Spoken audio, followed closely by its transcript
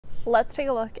Let's take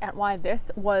a look at why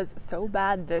this was so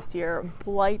bad this year,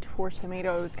 blight for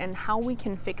tomatoes, and how we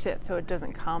can fix it so it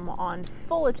doesn't come on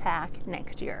full attack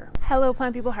next year. Hello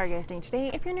plant people, how are you guys doing today?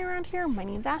 If you're new around here, my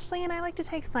name is Ashley and I like to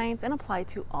take science and apply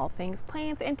to all things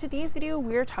plants. In today's video,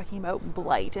 we're talking about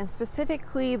blight, and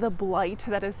specifically the blight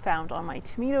that is found on my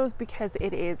tomatoes, because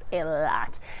it is a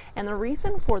lot. And the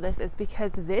reason for this is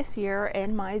because this year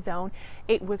in my zone,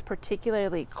 it was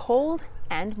particularly cold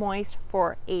and moist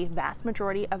for a vast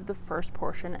majority of the first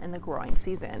portion in the growing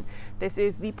season. This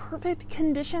is the perfect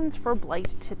conditions for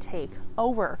blight to take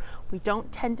over. We don't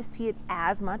tend to see it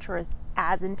as much or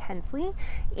as intensely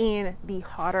in the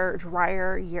hotter,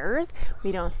 drier years.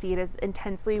 We don't see it as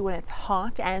intensely when it's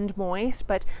hot and moist,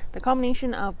 but the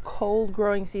combination of cold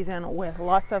growing season with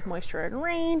lots of moisture and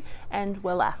rain, and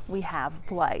voila, we have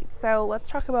blight. So let's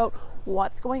talk about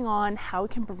what's going on, how we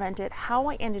can prevent it, how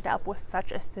I ended up with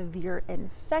such a severe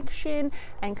infection,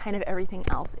 and kind of everything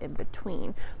else in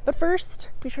between. But first,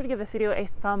 be sure to give this video a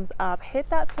thumbs up, hit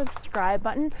that subscribe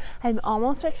button. I'm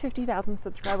almost at 50,000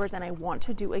 subscribers and I want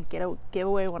to do a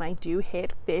giveaway when I do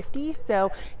hit 50.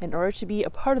 So in order to be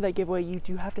a part of that giveaway, you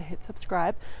do have to hit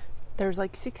subscribe. There's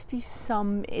like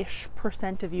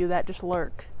 60-some-ish% of you that just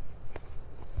lurk.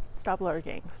 Stop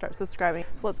lurking, start subscribing.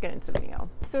 So let's get into the video.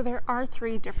 So there are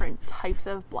three different types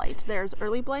of blight. There's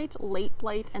early blight, late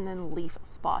blight, and then leaf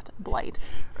spot blight.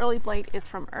 Early blight is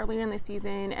from earlier in the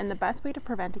season, and the best way to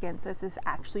prevent against this is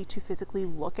actually to physically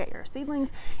look at your seedlings,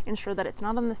 ensure that it's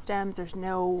not on the stems, there's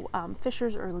no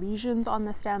fissures or lesions on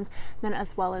the stems, then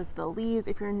as well as the leaves.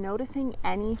 If you're noticing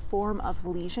any form of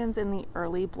lesions in the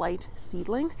early blight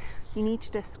seedlings, you need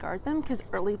to discard them, because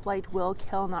early blight will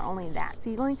kill not only that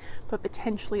seedling, but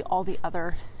potentially all the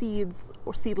other seeds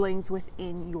or seedlings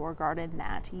within your garden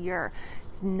that year.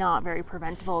 It's not very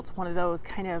preventable. It's one of those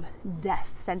kind of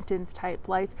death sentence type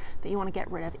blights that you want to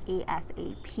get rid of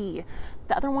ASAP.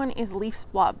 The other one is leaf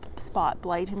spot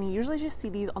blight, and we usually just see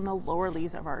these on the lower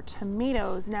leaves of our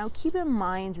tomatoes. Now keep in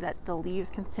mind that the leaves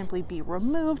can simply be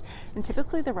removed, and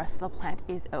typically the rest of the plant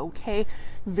is okay.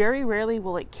 Very rarely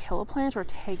will it kill a plant or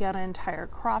take out an entire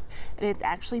crop, and it's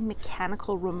actually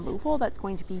mechanical removal that's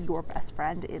going to be your best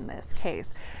friend in this case.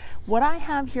 What I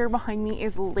have here behind me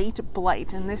is late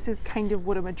blight, and this is kind of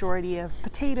what a majority of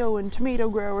potato and tomato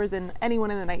growers and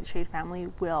anyone in the nightshade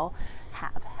family will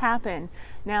have happen.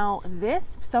 Now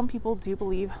this, some people do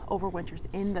believe, overwinters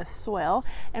in the soil,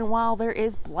 and while there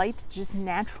is blight just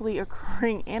naturally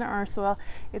occurring in our soil,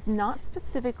 it's not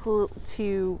specific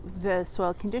to the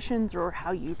soil conditions or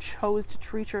how you chose to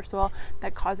treat your soil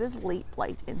that causes late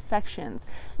blight infections.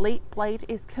 Late blight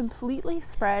is completely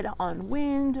spread on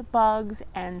wind, bugs,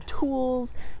 and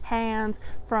tools, hands,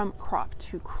 from crop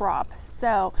to crop.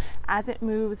 So as it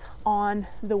moves on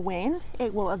the wind,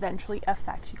 it will eventually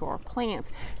affect your plants.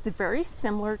 It's very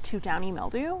similar to downy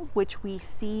mildew, which we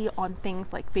see on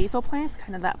things like basil plants,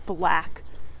 kind of that black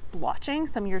blotching.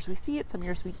 Some years we see it, some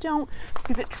years we don't,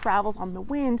 because it travels on the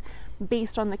wind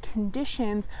based on the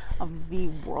conditions of the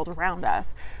world around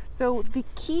us. So the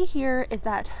key here is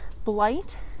that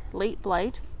blight, late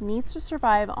blight, needs to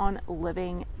survive on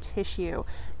living tissue.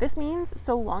 This means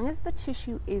so long as the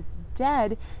tissue is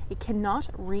dead, it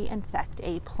cannot reinfect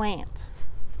a plant.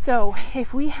 So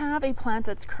if we have a plant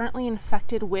that's currently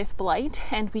infected with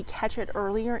blight and we catch it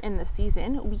earlier in the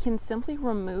season, we can simply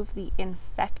remove the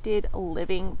infected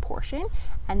living portion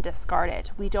and discard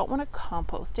it. We don't want to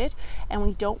compost it, and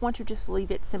we don't want to just leave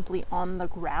it simply on the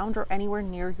ground or anywhere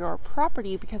near your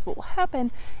property, because what will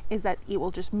happen is that it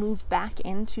will just move back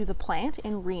into the plant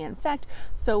and reinfect,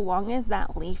 so long as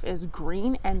that leaf is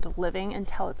green and living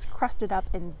until it's crusted up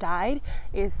and died,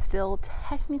 is still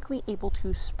technically able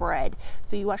to spread.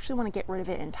 So you actually want to get rid of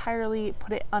it entirely,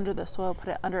 put it under the soil, put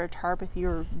it under a tarp if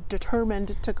you're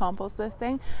determined to compost this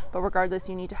thing, but regardless,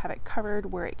 you need to have it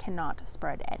covered where it cannot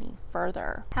spread any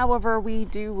further. However, we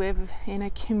do live in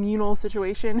a communal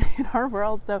situation in our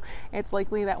world, so it's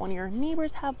likely that one of your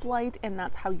neighbors have blight and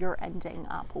that's how you're ending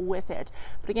up with it.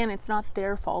 But again, it's not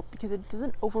their fault because it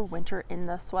doesn't overwinter in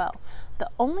the soil. The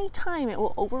only time it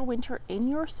will overwinter in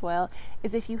your soil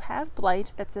is if you have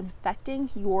blight that's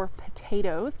infecting your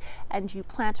potatoes and you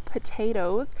plant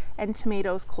potatoes and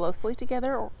tomatoes closely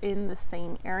together or in the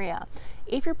same area.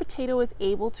 If your potato is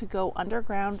able to go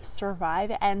underground,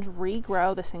 survive, and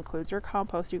regrow, this includes your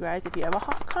compost, you guys. If you have a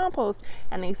hot compost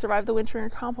and they survive the winter in your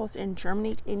compost and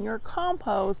germinate in your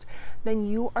compost, then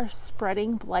you are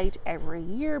spreading blight every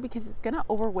year because it's going to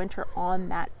overwinter on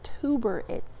that tuber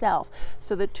itself.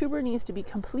 So the tuber needs to be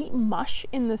complete mush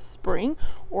in the spring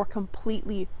or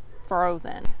completely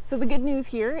frozen. So the good news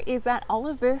here is that all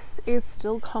of this is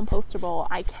still compostable.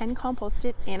 I can compost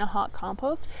it in a hot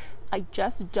compost. I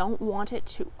just don't want it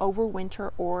to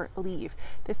overwinter or leave.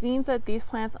 This means that these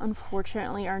plants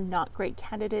unfortunately are not great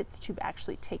candidates to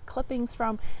actually take clippings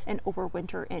from and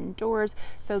overwinter indoors.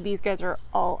 So these guys are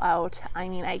all out. I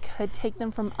mean, I could take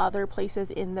them from other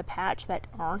places in the patch that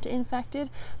aren't infected,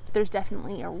 but there's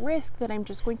definitely a risk that I'm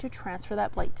just going to transfer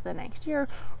that blight to the next year,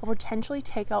 or potentially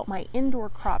take out my indoor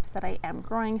crops that I am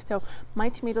growing. So my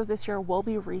tomatoes this year will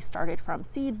be restarted from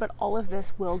seed, but all of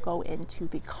this will go into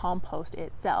the compost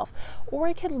itself. Or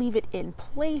I could leave it in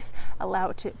place, allow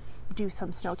it to do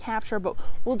some snow capture, but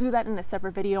we'll do that in a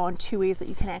separate video on 2 ways that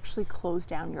you can actually close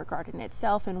down your garden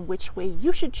itself and which way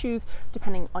you should choose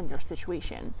depending on your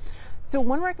situation. So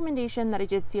one recommendation that I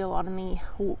did see a lot in the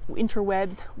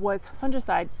interwebs was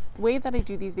fungicides. The way that I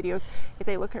do these videos is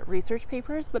I look at research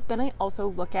papers, but then I also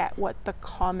look at what the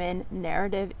common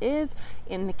narrative is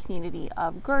in the community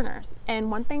of gardeners.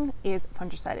 And one thing is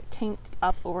fungicide. It came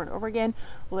up over and over again,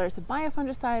 whether it's a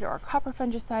biofungicide or a copper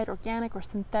fungicide, organic or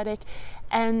synthetic.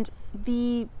 And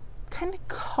the kind of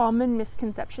common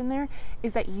misconception there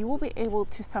is that you will be able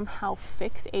to somehow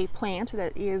fix a plant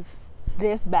that is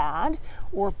this bad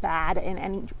or bad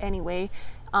in any way,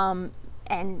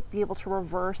 and be able to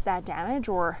reverse that damage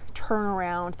or turn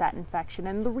around that infection.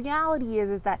 And the reality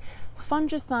is that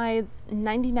fungicides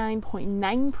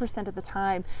 99.9% of the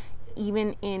time,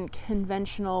 even in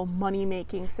conventional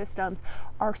money-making systems,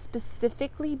 are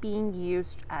specifically being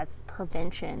used as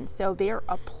prevention. So they are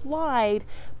applied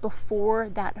before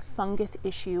that fungus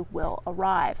issue will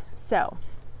arrive. So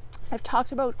I've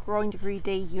talked about growing degree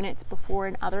day units before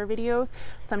in other videos,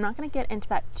 so I'm not going to get into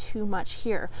that too much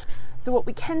here. So what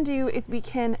we can do is we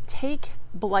can take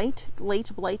blight, late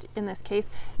blight in this case,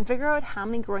 and figure out how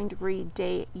many growing degree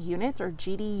day units or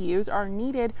GDUs are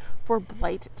needed for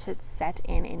blight to set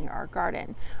in your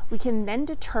garden. We can then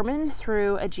determine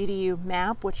through a GDU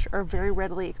map, which are very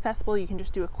readily accessible. You can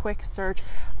just do a quick search,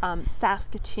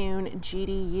 Saskatoon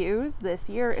GDUs this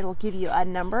year. It'll give you a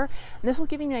number, and this will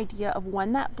give you an idea of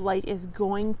when that blight is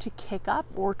going to kick up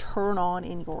or turn on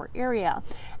in your area.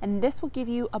 And this will give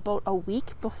you about a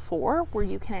week before where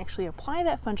you can actually apply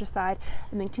that fungicide,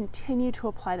 and then continue to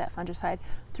apply that fungicide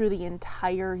through the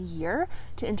entire year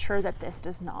to ensure that this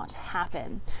does not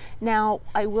happen. Now,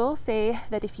 I will say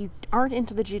that if you aren't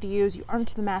into the GDUs, you aren't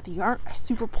into the math, you aren't a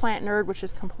super plant nerd, which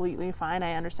is completely fine.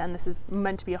 I understand this is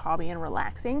meant to be a hobby and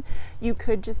relaxing. You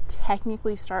could just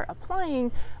technically start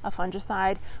applying a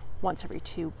fungicide once every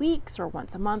 2 weeks or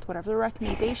once a month, whatever the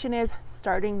recommendation is,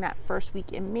 starting that first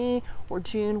week in May or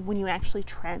June when you actually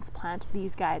transplant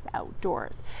these guys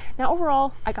outdoors. Now,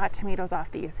 overall, I got tomatoes off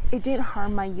these. It didn't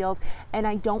harm my yield, and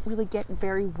I don't really get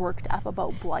very worked up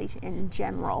about blight in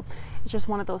general. It's just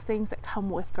one of those things that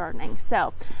come with gardening.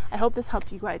 So I hope this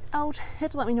helped you guys out. Hit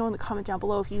to let me know in the comment down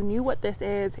below if you knew what this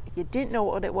is, if you didn't know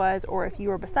what it was, or if you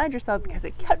were beside yourself because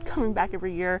it kept coming back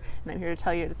every year. And I'm here to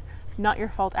tell you it's not your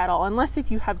fault at all, unless if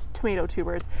you have tomato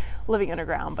tubers living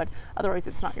underground, but otherwise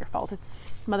it's not your fault. It's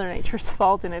Mother Nature's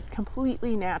fault, and it's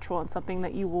completely natural and something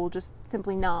that you will just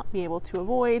simply not be able to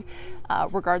avoid,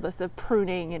 regardless of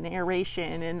pruning and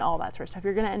aeration and all that sort of stuff.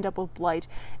 You're going to end up with blight,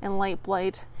 and light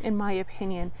blight, in my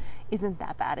opinion, isn't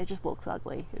that bad. It just looks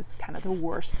ugly. It's kind of the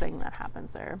worst thing that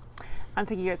happens there.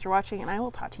 Thank you guys for watching, and I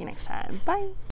will talk to you next time. Bye.